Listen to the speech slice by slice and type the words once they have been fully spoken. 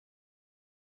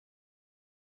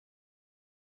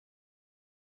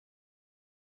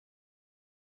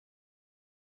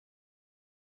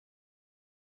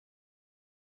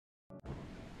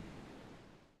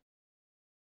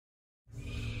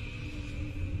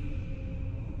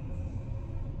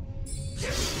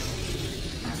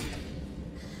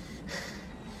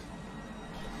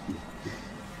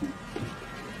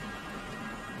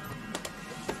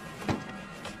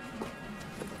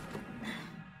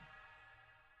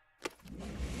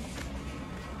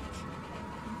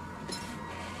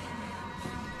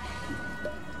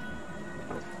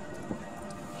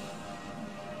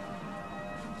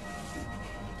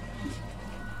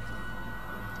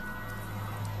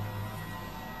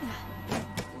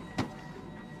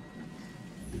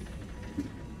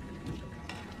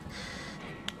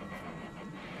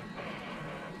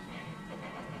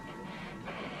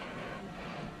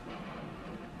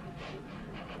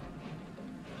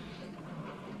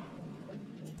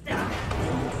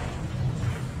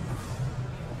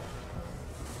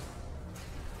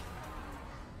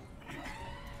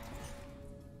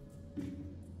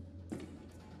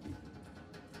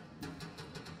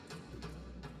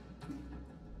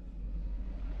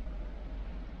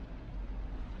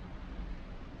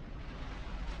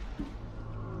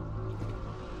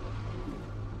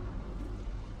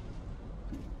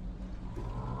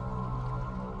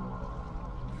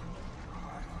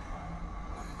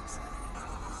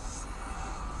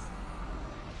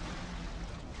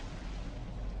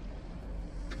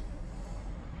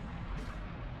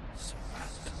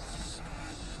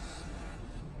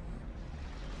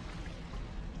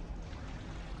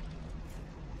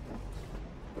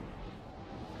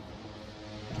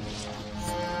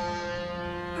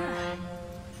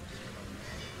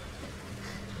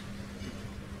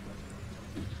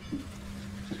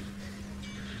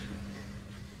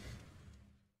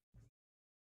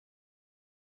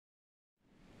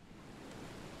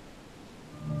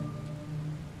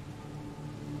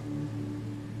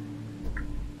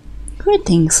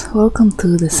Greetings, welcome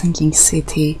to the sinking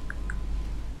city.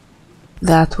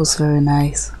 That was very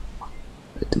nice.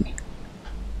 Wait a minute.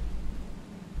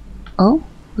 Oh,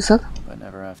 what's that? I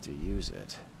never have to use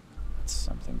it, but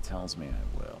something tells me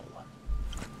I will.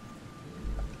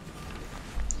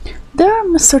 There,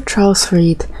 Mr. Charles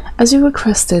Reed. As you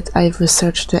requested, I've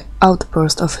researched the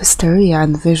outburst of hysteria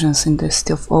and visions in the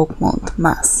city of Oakmont,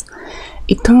 Mass.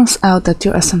 It turns out that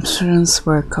your assumptions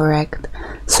were correct.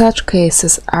 Such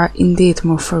cases are indeed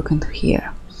more frequent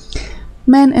here.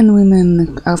 Men and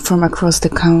women from across the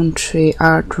country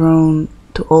are drawn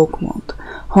to Oakmont,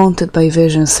 haunted by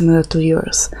visions similar to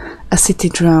yours, a city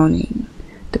drowning,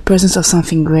 the presence of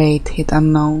something great yet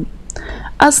unknown.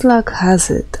 As luck has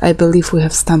it, I believe we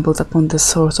have stumbled upon the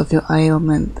source of your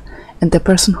ailment and the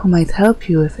person who might help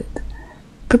you with it.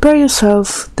 Prepare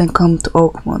yourself, then come to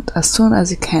Oakmont as soon as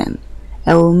you can.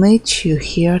 I will meet you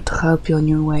here to help you on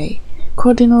your way.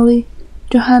 Cordially,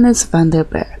 Johannes van der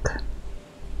Berg.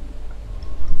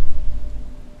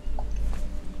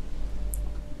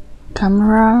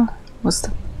 Camera? What's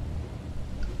the...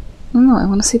 No, I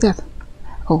wanna see that.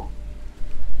 Oh.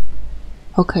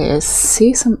 Okay, I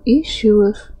see some issue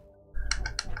with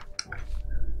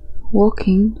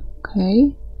walking.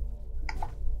 Okay.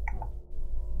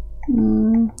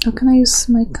 How can I use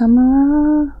my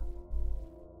camera?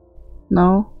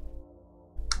 No.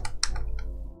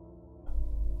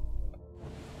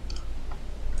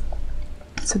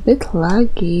 It's a bit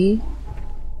laggy.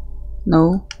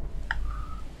 No.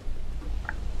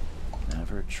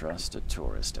 Never trust a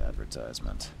tourist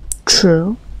advertisement.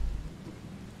 True.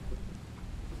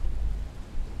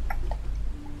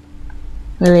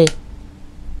 Really?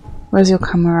 Where's your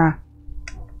camera?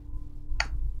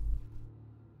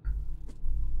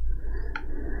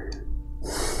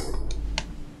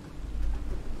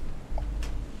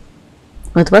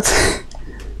 Wait, what?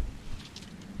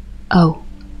 Oh,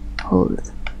 hold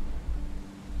it.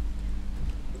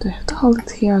 Do I have to hold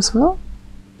it here as well?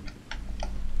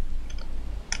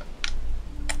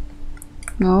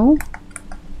 No.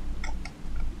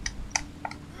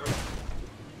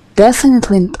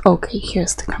 Definitely. Okay,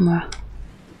 here's the camera.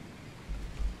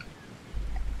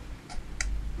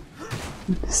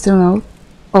 Still no.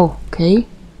 Oh, okay.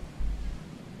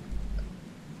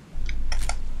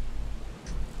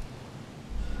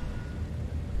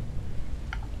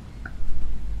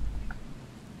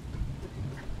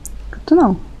 Good to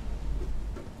know.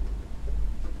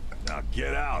 Now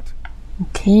get out.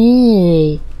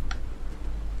 Okay.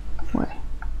 Where?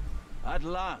 At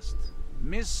last,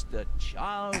 Mr.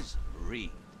 Charles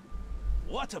Reed.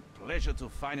 What a pleasure to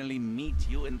finally meet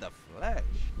you in the flesh.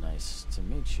 Nice to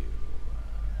meet you.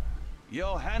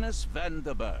 Johannes van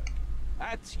der Berg,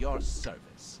 at your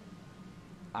service.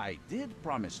 I did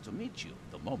promise to meet you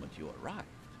the moment you arrived.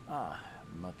 Ah,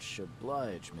 much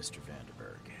obliged, Mr.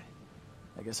 Vanderberg.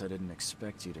 I guess I didn't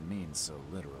expect you to mean so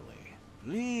literally.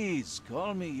 Please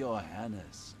call me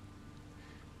Johannes.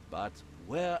 But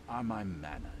where are my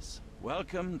manners?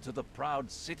 Welcome to the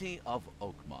proud city of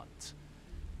Oakmont.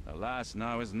 Alas,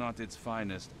 now is not its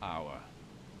finest hour,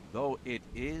 though it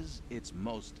is its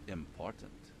most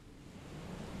important.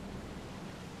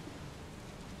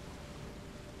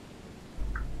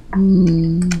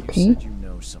 You Okay. said you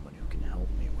know someone who can help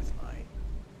me with my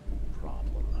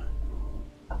problem.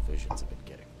 Visions have been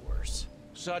getting worse.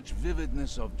 Such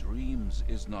vividness of dreams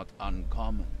is not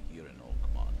uncommon here in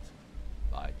Oakmont.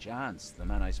 By chance, the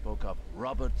man I spoke of,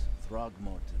 Robert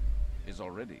Throgmorton, is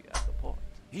already at the port.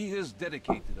 He has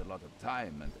dedicated a lot of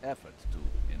time and effort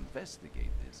to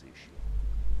investigate this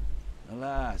issue.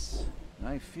 Alas,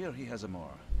 I fear he has a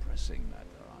more pressing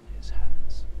matter on his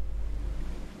hands.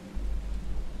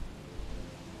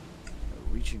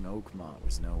 Reaching Oakmont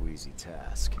was no easy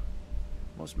task.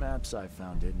 Most maps I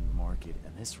found didn't mark it,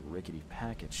 and this rickety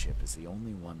packet ship is the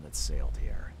only one that sailed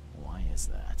here. Why is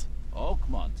that?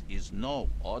 Oakmont is no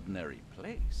ordinary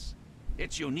place.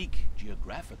 Its unique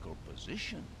geographical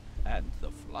position and the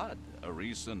flood, a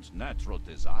recent natural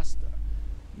disaster,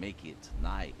 make it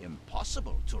nigh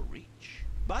impossible to reach.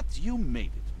 But you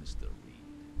made it, Mr. Reed.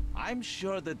 I'm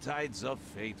sure the tides of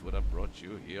fate would have brought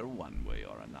you here one way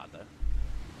or another.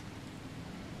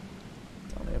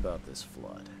 Tell me about this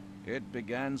flood. It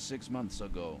began 6 months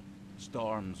ago.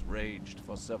 Storms raged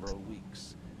for several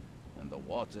weeks, and the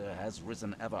water has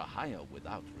risen ever higher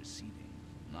without receding.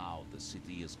 Now the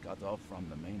city is cut off from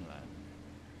the mainland.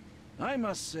 I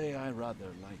must say I rather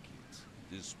like it,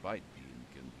 despite the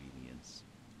inconvenience.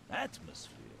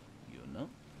 Atmosphere, you know?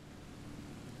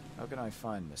 How can I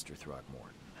find Mr.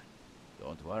 Throgmorton?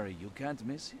 Don't worry, you can't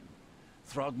miss him.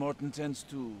 Throgmorton tends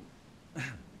to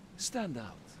stand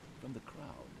out from the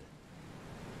crowd.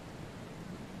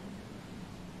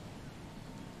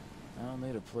 I'll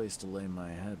need a place to lay my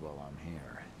head while I'm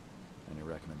here. Any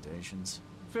recommendations?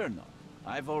 Fear not.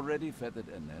 I've already feathered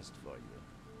a nest for you.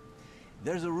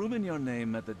 There's a room in your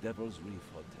name at the Devil's Reef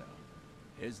Hotel.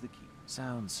 Here's the key.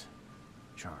 Sounds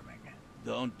charming.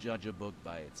 Don't judge a book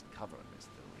by its cover, Mr.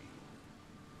 Reed.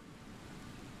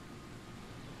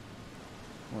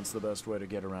 What's the best way to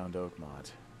get around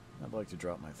Oakmont? I'd like to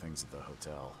drop my things at the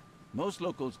hotel. Most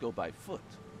locals go by foot,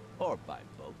 or by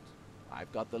boat.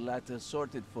 I've got the latter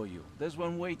sorted for you. There's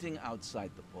one waiting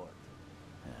outside the port.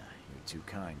 You're too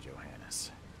kind,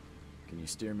 Johannes. Can you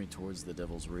steer me towards the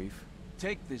Devil's Reef?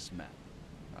 Take this map.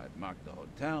 I've marked the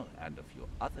hotel and a few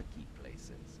other key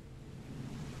places.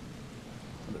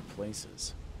 Other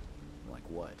places? Like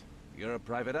what? You're a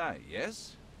private eye,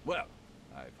 yes? Well,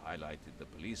 I've highlighted the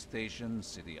police station,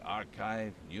 city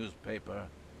archive, newspaper.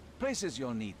 Places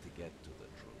you'll need to get to the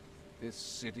truth. This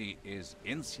city is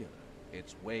insular.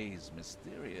 Its ways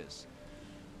mysterious.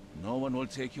 No one will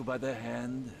take you by the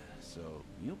hand, so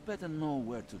you better know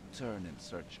where to turn in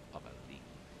search of a lead.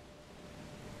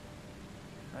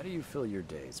 How do you fill your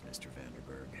days, Mr.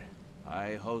 Vanderberg?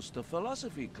 I host a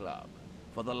philosophy club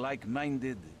for the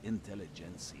like-minded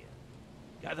intelligentsia,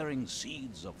 gathering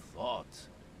seeds of thought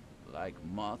like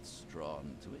moths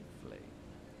drawn to a flame.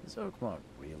 Does Oakmont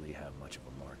really have much of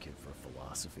a market for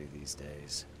philosophy these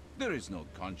days? There is no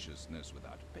consciousness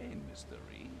without pain, Mr.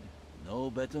 Reed.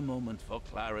 No better moment for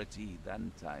clarity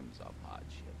than times of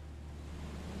hardship.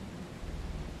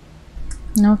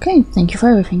 Okay, thank you for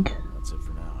everything. That's it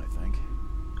for now, I think.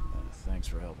 Thanks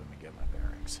for helping me get my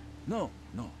bearings. No.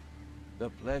 The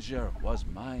pleasure was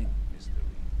mine, Mr.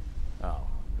 Reed. Oh,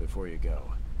 before you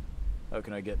go, how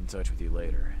can I get in touch with you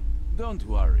later? Don't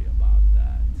worry about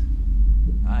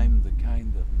that. I'm the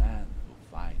kind of man who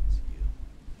finds you.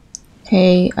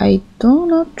 Hey, I do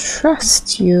not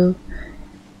trust you.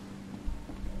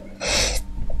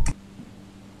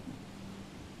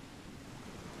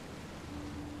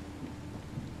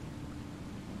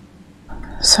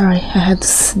 Sorry, I had to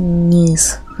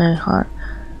sneeze very hard.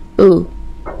 Ooh.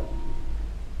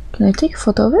 Can I take a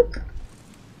photo of it?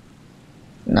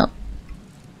 No.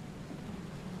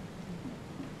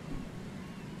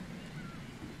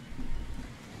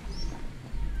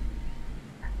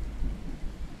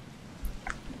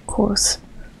 Of course.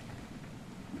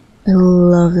 I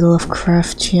love the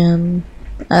Lovecraftian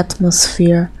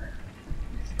atmosphere.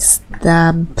 It's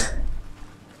damp.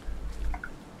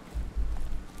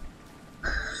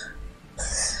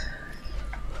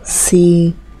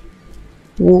 Sea,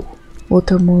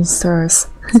 water monsters.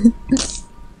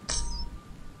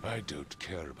 I don't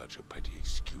care about your petty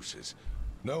excuses.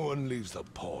 No one leaves the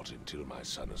port until my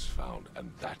son is found,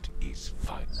 and that is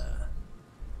fine.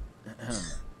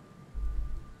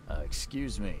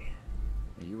 Excuse me.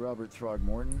 Are you Robert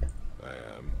Throgmorton? I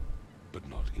am, but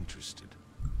not interested.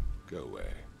 Go away.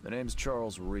 The name's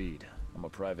Charles Reed. I'm a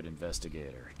private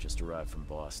investigator, just arrived from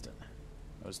Boston.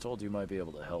 I was told you might be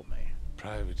able to help me.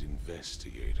 Private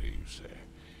investigator, you say?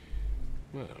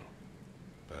 Well,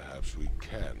 perhaps we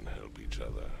can help each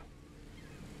other.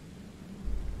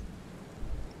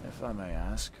 If I may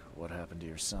ask, what happened to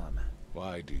your son?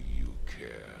 Why do you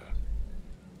care?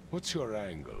 What's your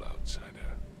angle,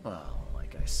 outsider? Well,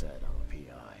 like I said, I'm a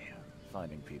PI.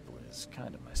 Finding people is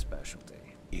kind of my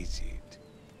specialty. Is it?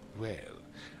 Well,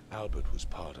 Albert was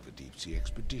part of a deep-sea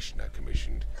expedition I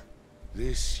commissioned.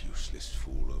 This useless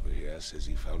fool over here says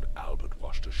he found Albert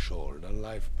washed ashore in a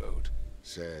lifeboat.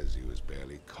 Says he was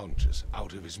barely conscious,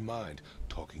 out of his mind,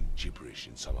 talking gibberish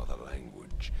in some other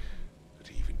language. That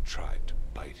he even tried to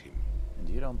bite him. And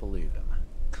you don't believe him?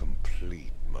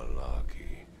 Complete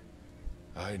malarkey.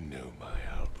 I know my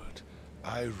Albert.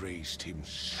 I raised him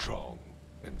strong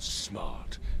and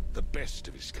smart, the best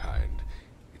of his kind.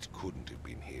 It couldn't have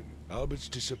been him. Albert's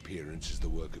disappearance is the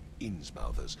work of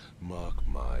Innsmouthers, mark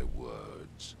my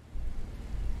words.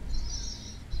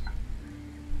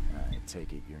 I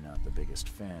take it you're not the biggest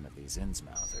fan of these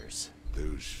Innsmouthers.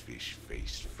 Those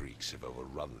fish-faced freaks have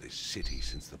overrun this city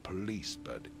since the police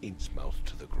burned Innsmouth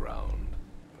to the ground.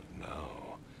 But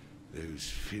now, those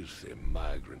filthy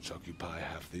migrants occupy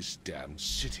half this damned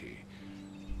city.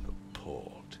 The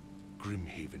port,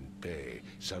 Grimhaven Bay,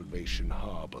 Salvation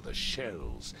Harbor, the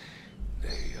shells,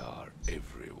 they are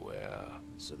everywhere.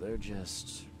 So they're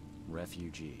just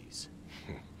refugees?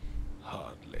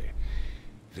 Hardly.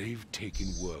 They've taken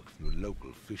work from the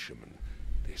local fishermen.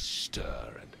 They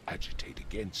stir and agitate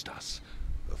against us,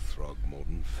 the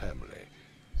Throgmorton family.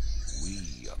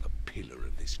 We are the pillar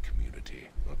of this community,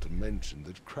 not to mention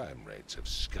that crime rates have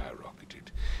skyrocketed.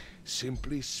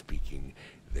 Simply speaking,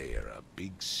 they are a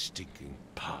big stinking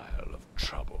pile of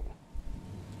trouble.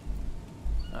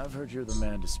 I've heard you're the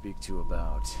man to speak to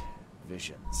about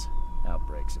visions,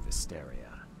 outbreaks of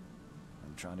hysteria.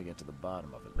 I'm trying to get to the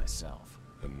bottom of it myself.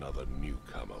 Another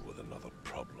newcomer with another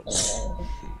problem.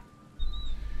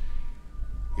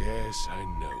 Yes, I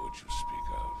know what you speak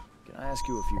of. Can I ask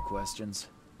you a few questions?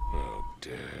 How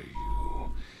dare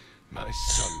you? My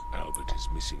son Albert is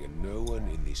missing, and no one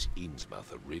in this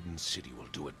Innsmouth-ridden city will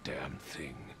do a damn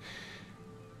thing.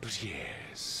 But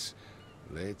yes,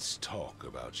 let's talk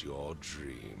about your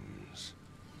dreams.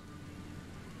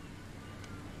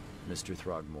 Mr.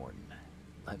 Throgmorton,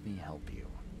 let me help you.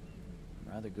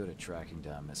 I'm rather good at tracking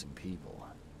down missing people.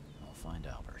 I'll find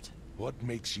Albert. What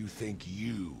makes you think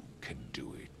you can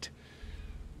do it?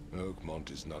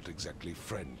 Oakmont is not exactly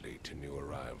friendly to new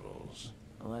arrivals.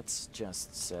 Let's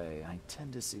just say I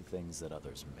tend to see things that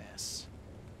others miss.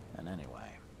 And anyway,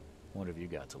 what have you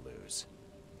got to lose?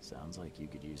 Sounds like you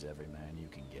could use every man you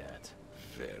can get.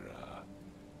 Vera,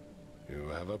 you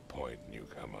have a point,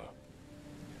 newcomer.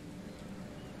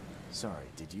 Sorry,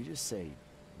 did you just say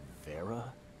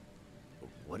Vera?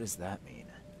 What does that mean?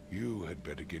 You had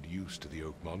better get used to the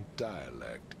Oakmont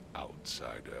dialect,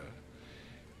 outsider.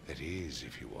 That is,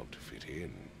 if you want to fit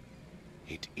in.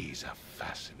 It is a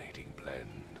fascinating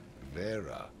blend.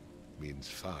 Vera means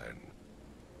fine.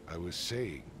 I was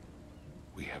saying,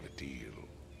 we have a deal.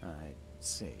 I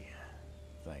see.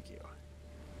 Thank you.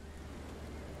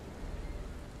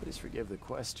 Please forgive the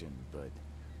question, but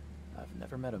I've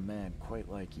never met a man quite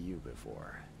like you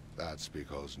before. That's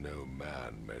because no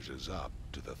man measures up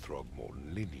to the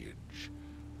Throgmorton lineage.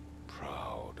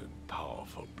 Proud and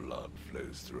powerful blood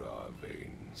flows through our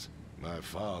veins. My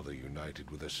father united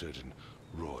with a certain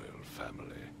royal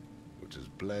family, which has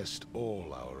blessed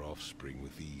all our offspring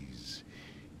with these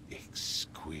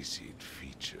exquisite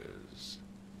features.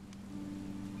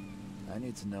 I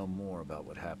need to know more about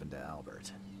what happened to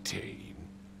Albert. Dane,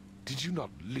 did you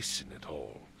not listen at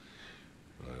all?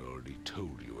 I already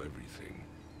told you everything.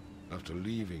 After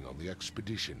leaving on the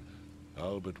expedition,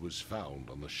 Albert was found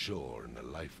on the shore in a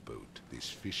lifeboat. These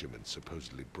fishermen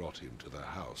supposedly brought him to their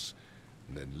house,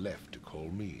 and then left to call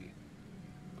me.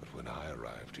 But when I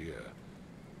arrived here,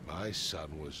 my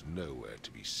son was nowhere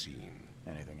to be seen.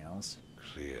 Anything else?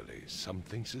 Clearly,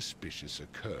 something suspicious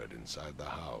occurred inside the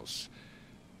house.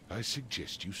 I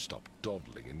suggest you stop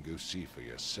dawdling and go see for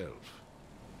yourself.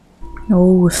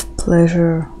 Oh, with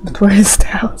pleasure. But where is the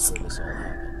house? Honestly, this all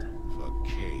happened. For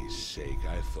Kay's sake,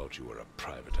 I thought you were a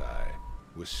private eye.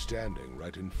 Was standing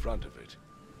right in front of it.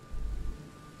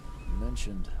 You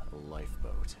mentioned a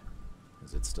lifeboat.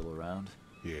 Is it still around?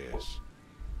 Yes.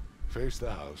 Face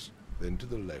the house, then to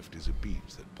the left is a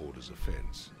beach that borders a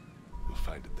fence. You'll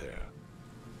find it there.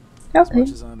 As Okay.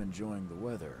 much as I'm enjoying the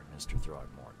weather, Mr.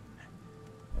 Throgmorton,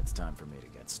 it's time for me to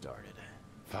get started.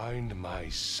 Find my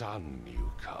son,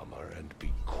 newcomer, and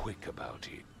be quick about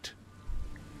it.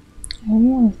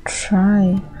 I'm gonna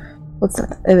try. What's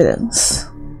that? Evidence.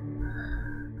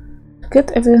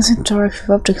 Get evidence interact with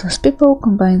objects and people,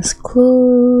 combines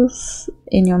clues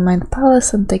in your mind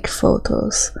palace and take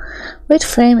photos. Wait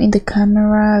frame in the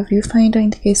camera viewfinder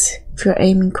indicates if you're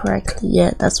aiming correctly.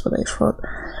 Yeah, that's what I thought.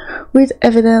 Read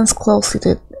evidence closely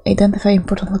to identify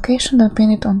important location and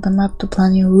pin it on the map to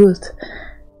plan your route.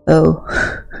 Oh.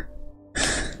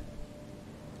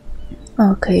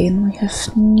 Okay, and we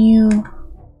have new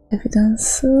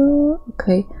evidence.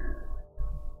 Okay.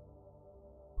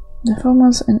 The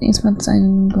formals and instruments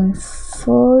I'm going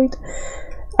forward.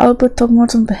 Albert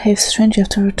Morton behaves strangely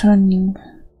after returning.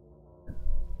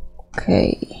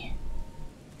 Okay.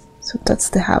 So that's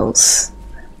the house.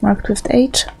 Marked with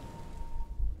H.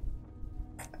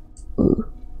 Ooh.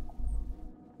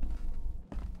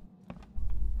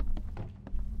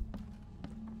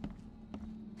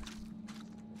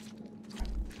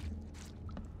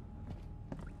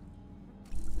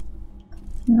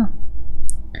 No.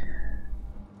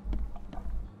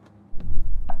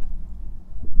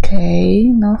 Okay,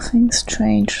 nothing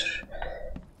strange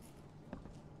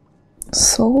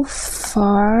so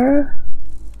far.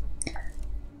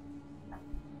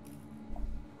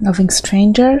 Nothing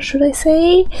stranger, should I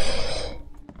say,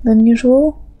 than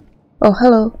usual. Oh,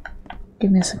 hello.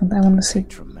 Give me a second, I want to see.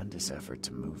 Tremendous effort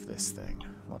to move this thing,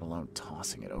 let alone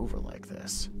tossing it over like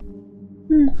this.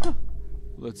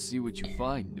 Let's see what you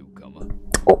find, newcomer.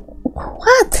 Oh,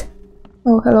 what?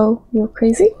 Oh, hello. You're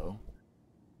crazy? Hello?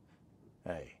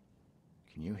 Hey,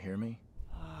 can you hear me?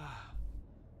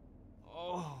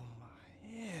 Oh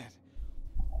my head.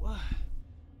 What?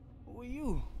 Who are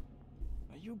you?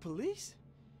 Are you police?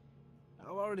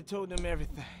 I've already told them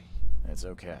everything. It's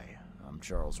okay. I'm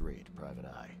Charles Reed, Private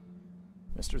Eye.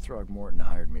 Mr. Throgmorton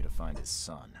hired me to find his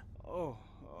son. Oh,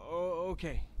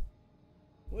 okay.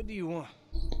 What do you want?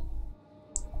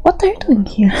 What are you doing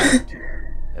here?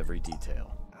 Every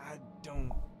detail. I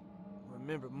don't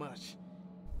remember much.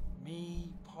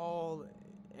 Me, Paul,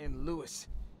 and Lewis.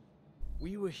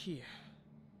 We were here.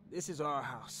 This is our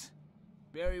house.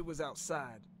 Barry was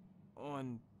outside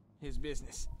on his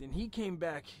business. Then he came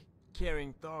back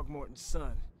carrying Throgmorton's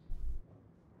son.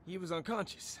 He was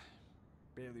unconscious,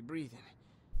 barely breathing.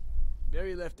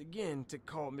 Barry left again to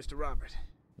call Mr. Robert.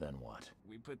 Then what?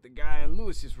 We put the guy in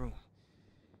Lewis's room.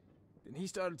 Then he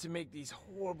started to make these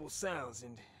horrible sounds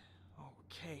and...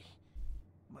 okay.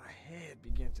 My head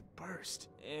began to burst.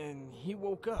 And he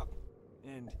woke up.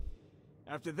 And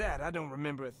after that, I don't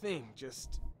remember a thing.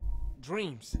 Just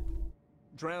dreams.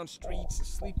 Drowned streets, a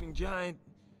sleeping giant,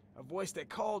 a voice that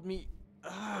called me...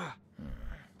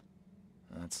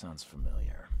 That sounds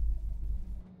familiar.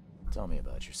 Tell me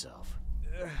about yourself.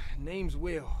 Name's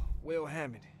Will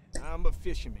Hammond. I'm a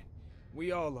fisherman.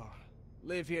 We all are.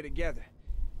 Live here together.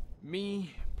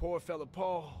 Me, poor fella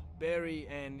Paul, Barry,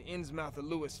 and Innsmouther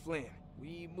Lewis Flynn.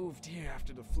 We moved here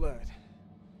after the flood.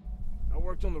 I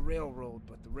worked on the railroad,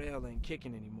 but the rail ain't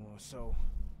kicking anymore, so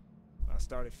I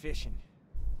started fishing.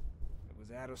 It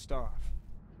was at or starve.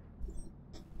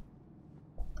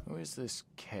 Who is this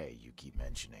K you keep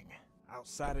mentioning?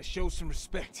 Outsiders, show some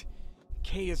respect.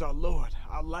 K is our lord,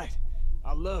 our light,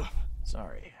 our love.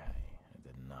 Sorry, I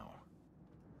didn't know.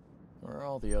 Where are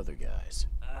all the other guys?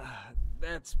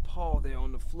 That's Paul there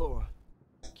on the floor.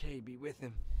 K be with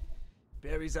him.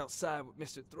 Barry's outside with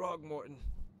Mr. Throgmorton.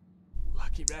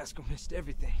 Lucky rascal missed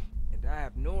everything. And I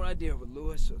have no idea what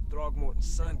Lewis or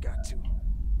Throgmorton's son got to.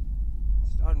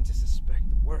 Starting to suspect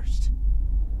the worst.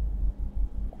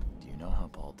 Do you know how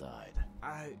Paul died?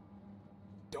 I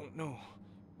don't know.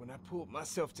 When I pulled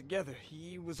myself together,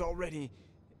 he was already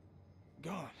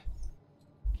gone.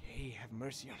 K have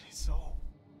mercy on his soul.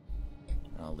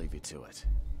 I'll leave you to it.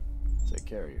 Take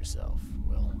care of yourself,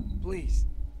 Will. Please,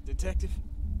 detective,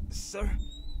 sir,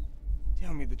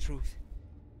 tell me the truth.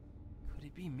 Could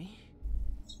it be me?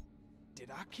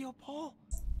 Did I kill Paul?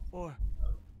 Or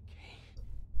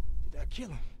did I kill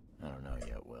him? I don't know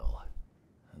yet, Will.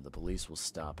 The police will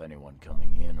stop anyone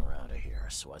coming in or out of here,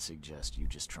 so I suggest you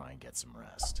just try and get some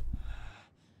rest.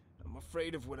 I'm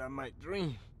afraid of what I might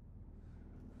dream.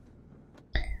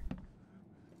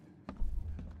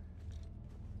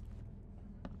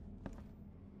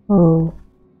 Oh.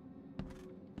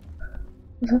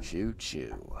 Choo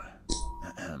choo.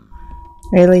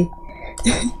 Really?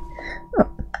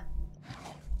 Oh.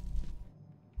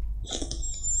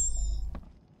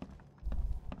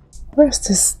 Where's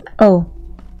this? Oh.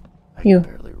 I You.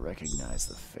 can barely recognize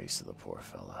the face of the poor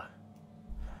fella.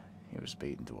 He was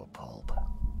beaten to a pulp.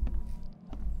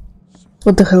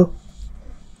 What the hell?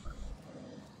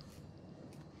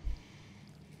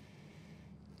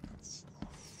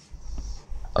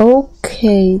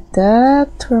 Okay,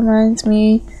 that reminds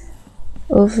me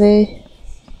of a...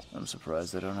 I'm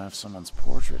surprised they don't have someone's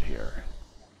portrait here.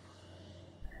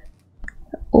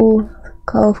 old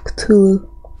Call of Cthulhu.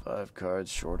 5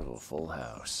 cards short of a full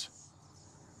house.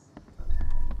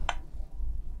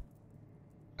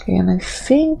 Okay, and I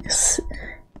think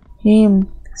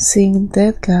him seeing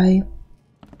that guy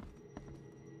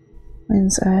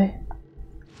means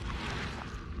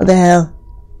what the hell?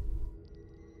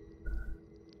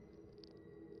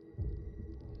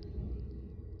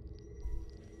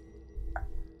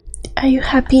 Are you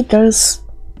happy? There's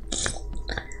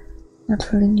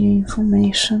not really new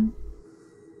information.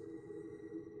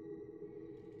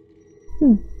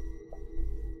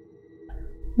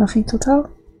 Nothing to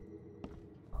tell?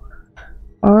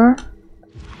 Or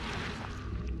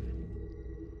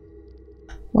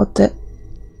what the...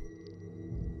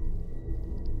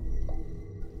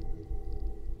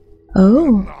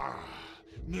 Oh.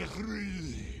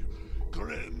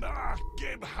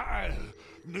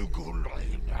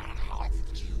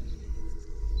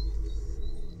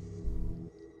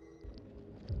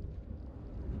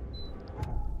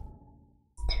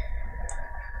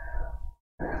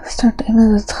 Start the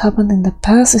event that happened in the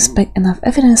past, inspect enough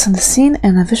evidence on the scene,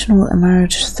 and a vision will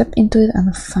emerge. Step into it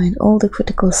and find all the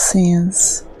critical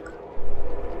scenes.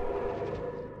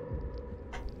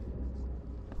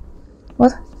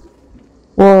 What?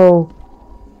 Whoa.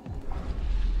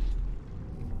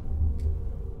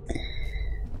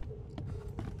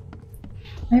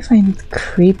 I find it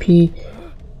creepy.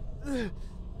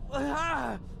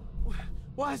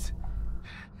 What's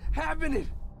happening?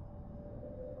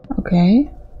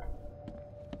 Okay.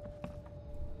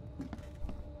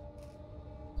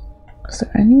 Is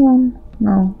there anyone?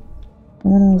 No.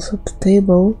 No one was at the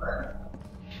table.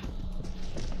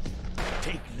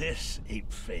 Take this,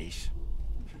 ape face.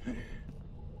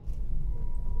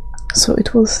 So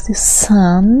it was the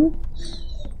sun.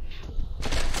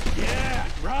 Yeah,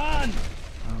 run!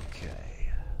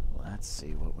 Okay, let's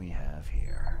see what we have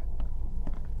here.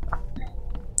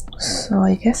 So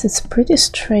I guess it's pretty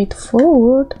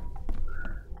straightforward,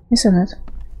 isn't it?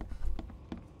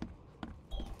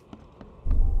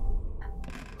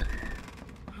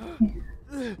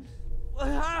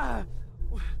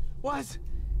 What's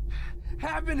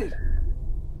happening?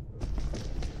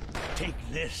 Take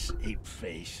this, ape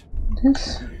face.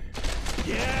 This?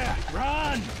 Yeah,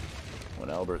 run!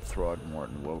 When Albert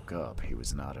Throgmorton woke up, he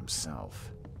was not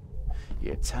himself. He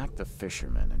attacked the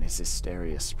fishermen and his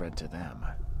hysteria spread to them.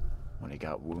 When he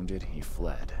got wounded, he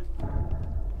fled.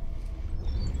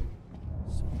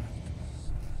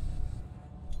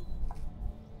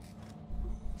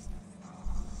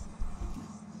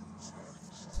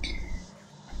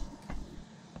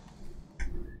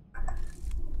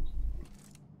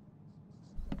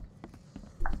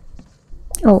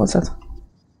 Oh, what's that?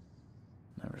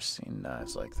 Never seen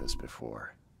knives like this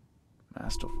before.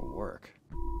 Masterful work.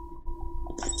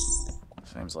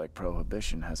 Seems like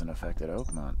Prohibition hasn't affected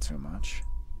Oakmont too much.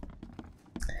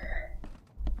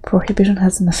 Prohibition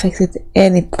hasn't affected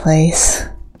any place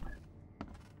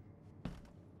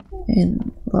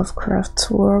in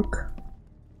Lovecraft's work.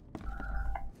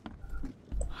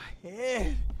 My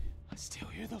head. I still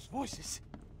hear those voices.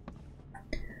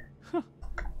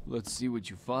 Let's see what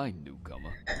you find,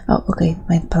 newcomer. Oh, okay,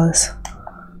 Mind Palace.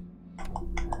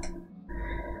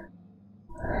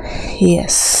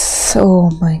 Yes, oh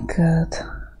my god.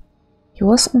 He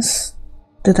was on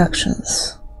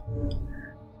deductions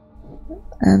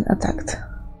and attacked.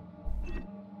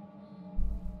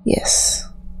 Yes.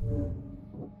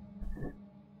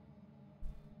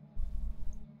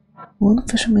 One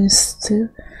fisherman is still...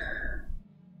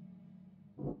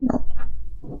 No.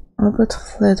 Albert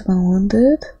fled when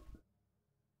wounded.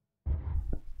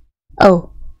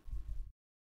 Oh.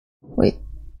 Wait.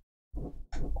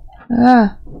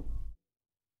 Ah.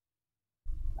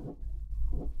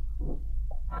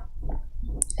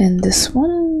 And this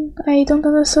one, I don't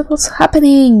understand what's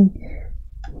happening.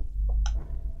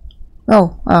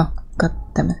 Oh, god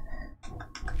damn it.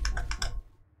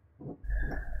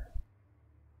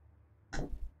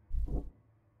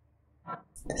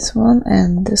 This one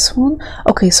and this one.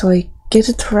 Okay, so I get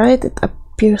it right. It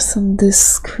appears on this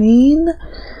screen.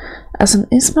 As an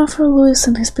Isma for Lewis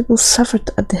and his people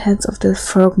suffered at the hands of the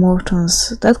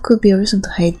Throgmortons. That could be a reason to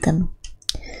hate them.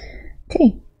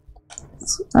 Okay.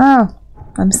 So,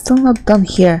 I'm still not done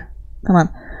here. Come on.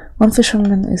 One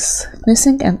fisherman is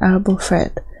missing and Arbor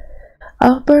fled.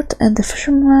 Albert and the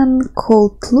fisherman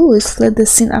called Lewis fled the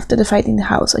scene after the fight in the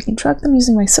house. I can track them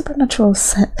using my supernatural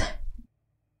sense.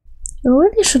 You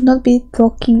really should not be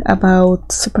talking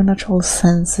about supernatural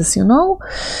senses, you know?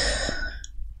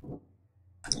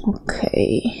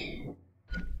 Okay.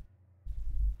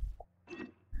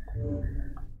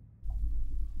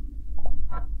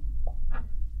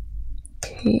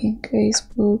 Okay,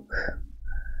 Facebook.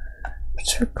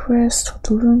 Request,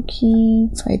 Hotel Room Key,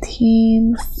 fight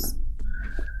him.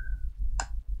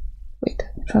 Wait,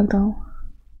 track down.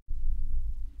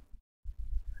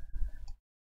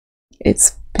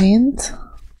 It's pinned.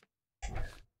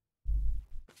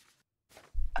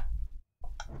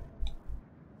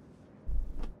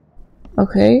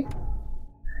 Okay.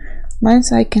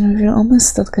 Mine's I can reveal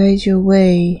omens that guide your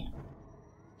way.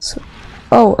 So,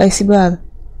 oh, I see blood.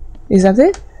 Is that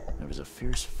it? There was a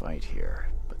fierce fight here,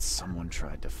 but someone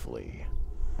tried to flee.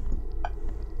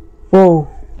 Whoa.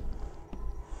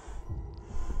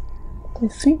 I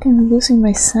think I'm losing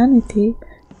my sanity.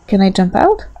 Can I jump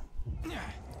out?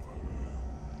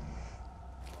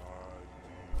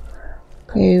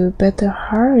 Okay, we better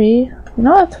hurry. You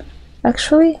know what?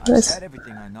 Actually, let's...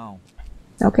 everything I know.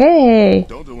 Okay.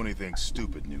 Don't do anything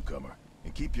stupid, newcomer.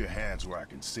 And keep your hands where I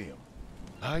can see them.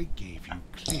 I gave you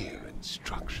clear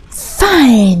instructions.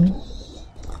 Fine.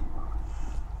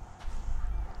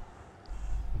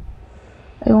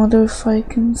 I wonder if I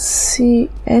can see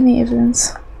any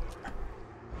evidence.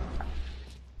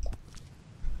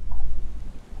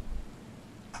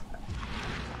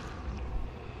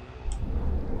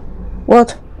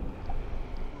 What?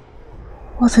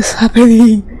 What is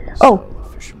happening? Oh! So the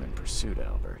fisherman pursued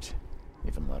Albert,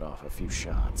 even let off a few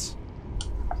shots.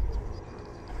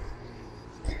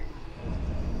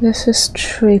 This is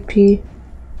trippy.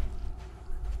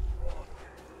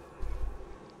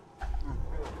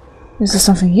 Is there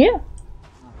something here?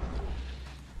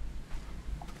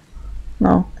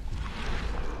 No.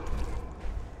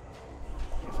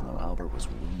 Even though Albert was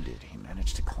wounded, he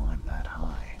managed to climb that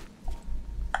high.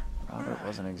 Robert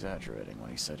wasn't exaggerating when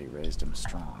he said he raised him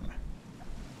strong.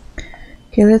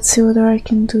 Okay, let's see whether I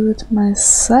can do it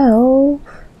myself.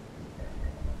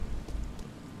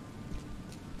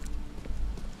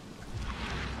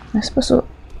 Am I supposed to...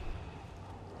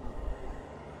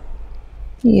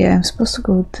 Yeah, I'm supposed to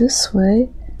go this way.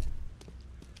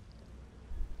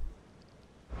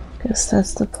 Guess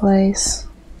that's the place.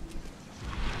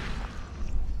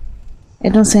 I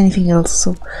don't see anything else,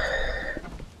 so...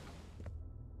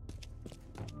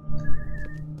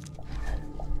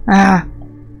 Ah!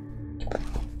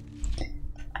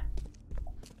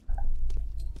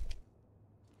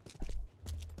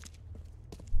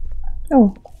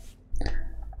 Oh.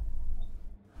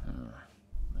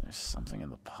 There's something in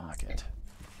the pocket.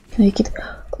 Can I get...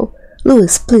 Oh,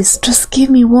 Louis, please, just give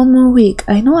me one more week.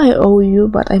 I know I owe you,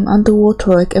 but I'm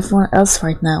underwater like everyone else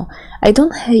right now. I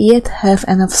don't yet have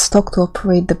enough stock to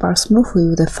operate the bar smoothly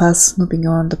with the fast snooping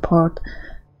around the port.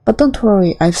 But don't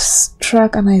worry, I've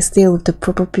struck a nice deal with the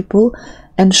proper people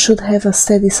and should have a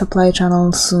steady supply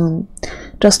channel soon.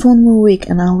 Just one more week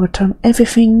and I'll return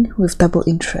everything with double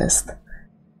interest.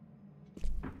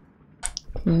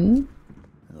 Okay.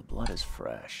 The blood is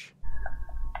fresh.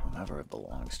 Whomever it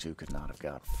belongs to could not have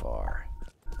got far.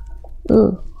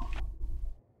 Ooh.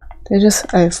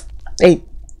 Hey,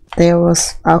 there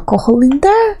was alcohol in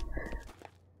there?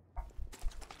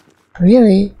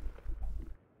 Really?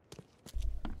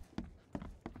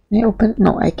 Can I open?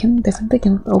 No, I definitely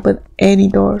cannot open any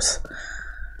doors.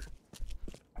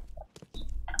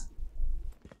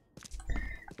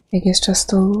 I guess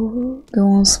just all the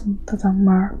ones that are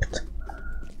marked.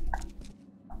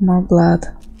 More blood.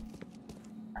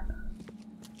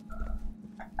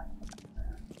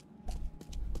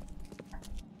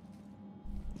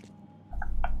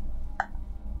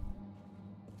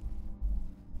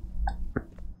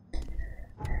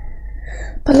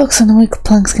 But locks and weak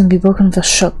planks can be broken with a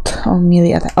shot or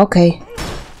melee attack. Okay.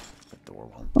 The door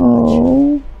won't budge.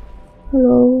 Oh.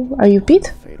 Hello. Are you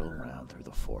Pete? Fatal round through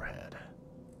the forehead.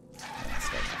 That's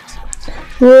that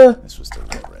accident. This was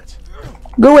deliberate.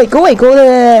 Go away, go away, go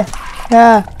there.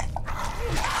 Yeah.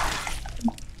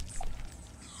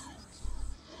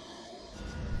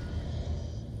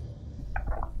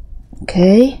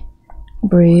 Okay.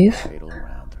 Breathe. Fatal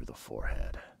round through the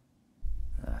forehead.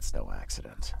 That's no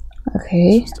accident.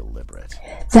 Okay. This was deliberate.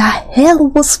 The hell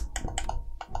was...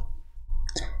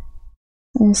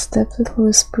 Instead that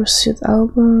Louis pursued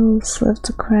Albert, Louis left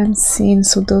the crime scene,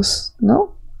 so those...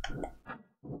 No?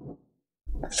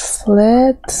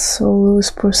 Fled, so Louis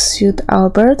pursued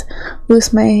Albert.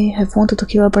 Louis may have wanted to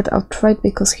kill Albert outright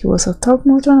because he was a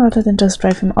Throckmorton rather than just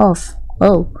drive him off.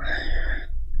 Oh.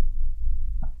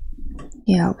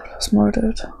 Yeah, Albert was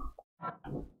murdered.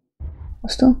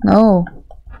 Still? No.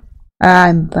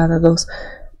 I'm bad at those.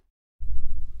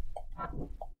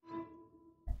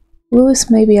 Louis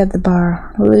may be at the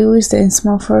bar. Louis the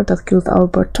Innsmouther that killed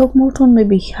Albert Throckmorton may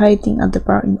be hiding at the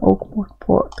bar in Oakmont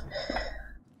Port.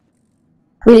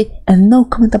 Really, and no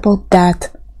comment about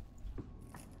that.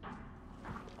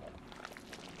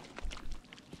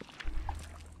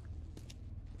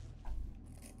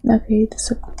 Okay,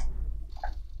 this.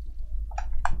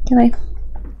 Can I?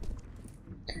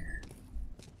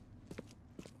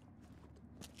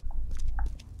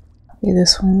 Okay,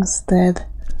 this one's dead.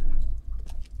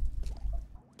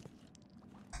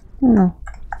 No.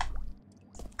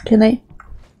 Can I?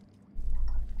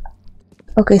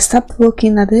 Okay, stop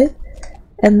looking at it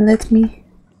and let me...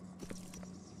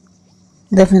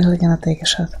 Definitely gonna take a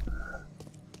shot.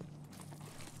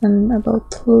 And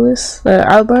about Louis,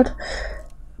 Albert?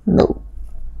 No.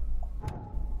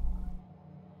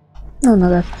 No, not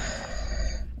that.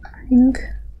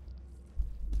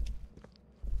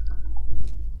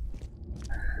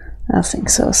 I think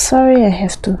so. Sorry, I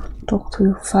have to talk to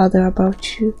your father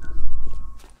about you.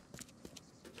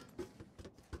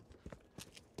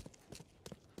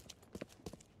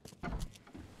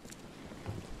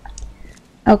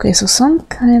 Okay, so some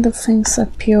kind of things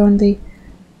appear on the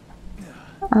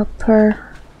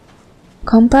upper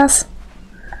compass.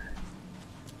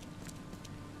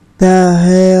 The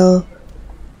hell?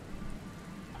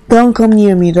 Don't come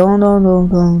near me, don't.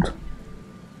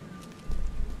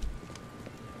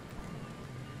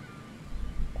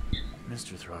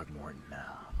 Mr. Throgmorton,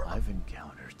 I've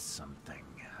encountered something.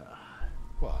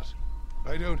 What?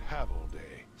 I don't have all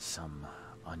day. Some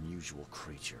unusual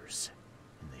creatures.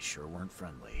 And they sure weren't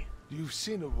friendly. You've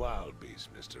seen a wild beast,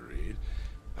 Mr. Reed.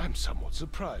 I'm somewhat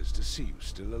surprised to see you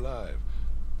still alive.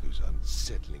 Those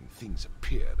unsettling things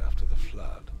appeared after the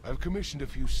flood. I've commissioned a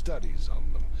few studies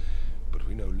on them, but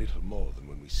we know little more than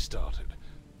when we started.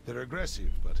 They're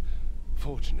aggressive, but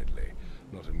fortunately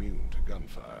not immune to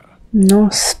gunfire. No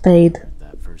spade.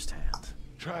 That firsthand.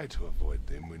 Try to avoid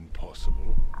them when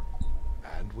possible.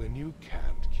 And when you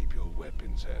can't, keep your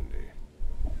weapons handy.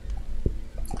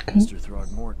 Okay. Mr.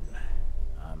 Throgmorton,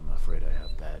 I'm afraid I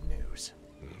have bad news.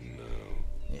 No.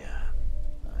 Yeah,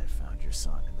 I found your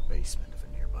son in the basement of a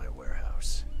nearby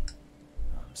warehouse.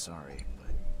 I'm sorry,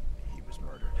 but he was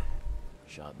murdered.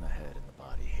 Shot in the head and the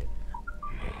body hidden.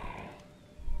 No.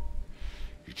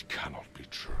 It cannot be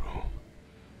true.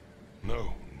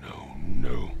 No.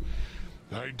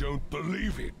 I don't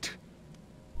believe it.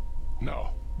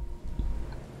 No.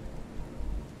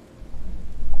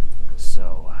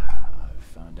 So, I've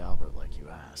found Albert like you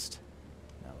asked.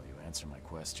 Now will you answer my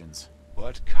questions?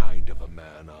 What kind of a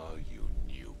man are you,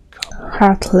 newcomer?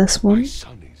 Heartless My one.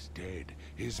 son is dead.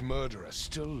 His murderer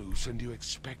still loose, and you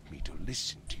expect me to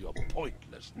listen to your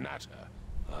pointless natter?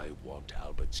 I want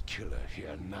Albert's killer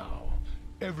here now.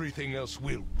 Everything else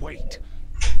will wait.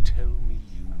 Tell me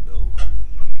you know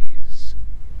who he is.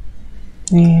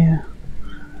 Yeah.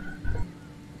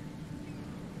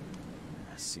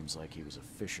 Seems like he was a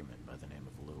fisherman by the name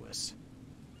of Lewis.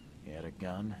 He had a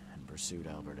gun and pursued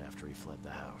Albert after he fled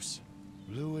the house.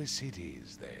 Lewis it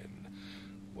is, then.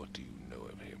 What do you know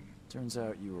of him? Turns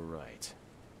out you were right.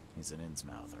 He's an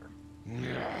Innsmouther.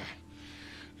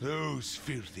 Those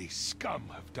filthy scum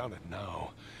have done it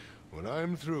now. When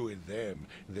I'm through with them,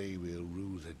 they will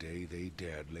rue the day they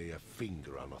dared lay a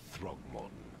finger on a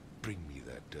Throgmorton. Bring me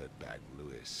that dirtbag,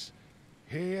 Lewis.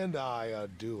 He and I are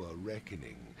due a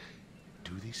reckoning.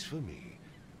 Do this for me,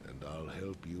 and I'll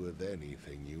help you with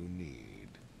anything you need.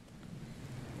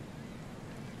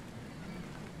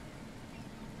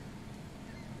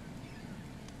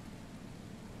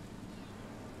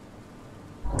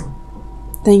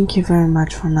 Thank you very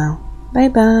much for now. Bye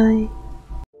bye.